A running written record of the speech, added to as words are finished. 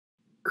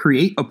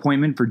Create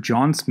appointment for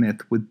John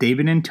Smith with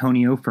David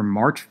Antonio for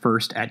March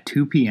 1st at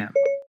 2 p.m.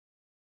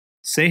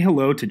 Say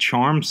hello to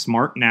Charm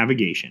Smart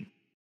Navigation.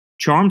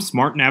 Charm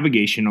Smart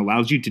Navigation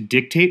allows you to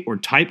dictate or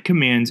type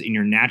commands in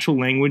your natural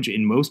language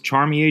in most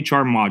Charm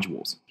EHR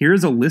modules. Here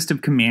is a list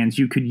of commands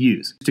you could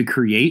use to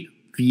create,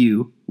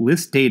 view,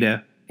 list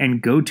data,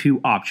 and go-to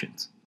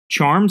options.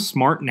 Charm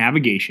Smart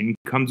Navigation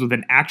comes with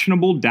an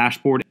actionable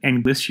dashboard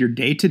and lists your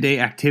day-to-day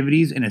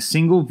activities in a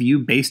single view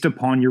based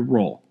upon your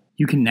role.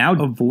 You can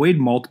now avoid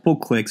multiple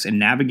clicks and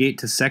navigate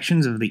to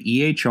sections of the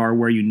EHR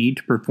where you need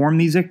to perform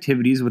these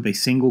activities with a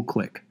single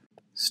click.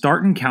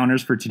 Start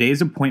encounters for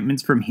today's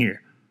appointments from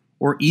here,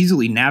 or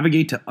easily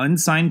navigate to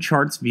unsigned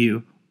charts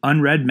view,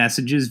 unread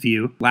messages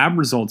view, lab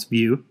results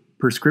view,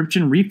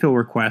 prescription refill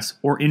requests,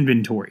 or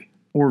inventory.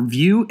 Or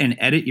view and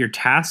edit your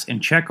tasks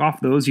and check off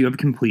those you have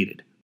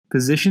completed.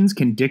 Physicians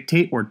can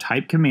dictate or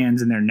type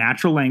commands in their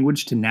natural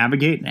language to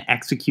navigate and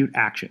execute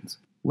actions.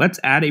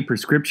 Let's add a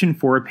prescription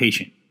for a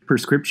patient.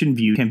 Prescription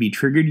view can be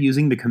triggered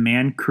using the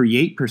command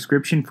create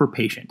prescription for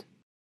patient.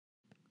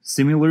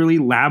 Similarly,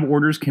 lab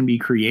orders can be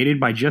created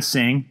by just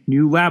saying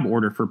new lab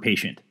order for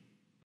patient.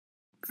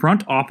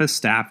 Front office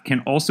staff can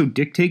also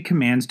dictate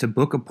commands to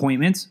book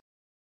appointments,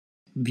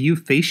 view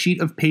face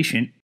sheet of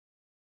patient,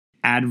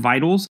 add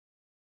vitals,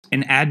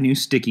 and add new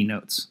sticky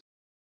notes.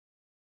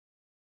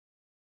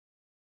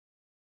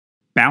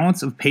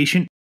 Balance of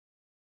patient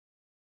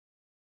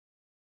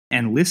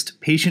and list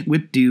patient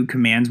with due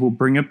commands will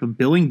bring up the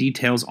billing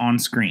details on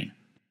screen.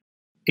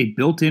 A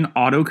built-in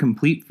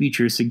autocomplete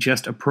feature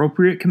suggests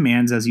appropriate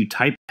commands as you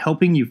type,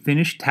 helping you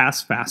finish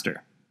tasks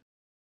faster.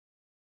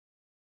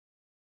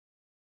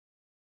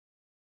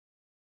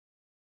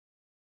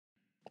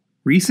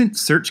 Recent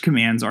search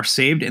commands are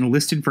saved and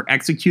listed for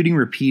executing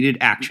repeated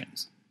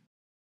actions.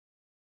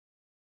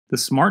 The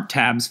Smart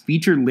Tabs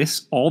feature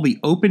lists all the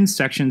open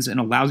sections and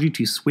allows you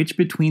to switch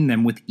between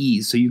them with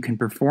ease so you can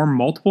perform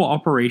multiple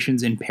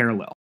operations in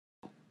parallel.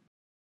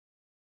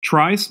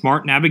 Try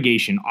Smart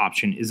Navigation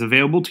option is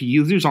available to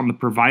users on the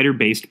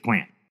provider-based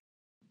plan.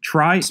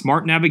 Try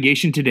Smart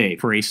Navigation today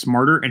for a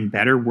smarter and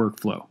better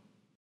workflow.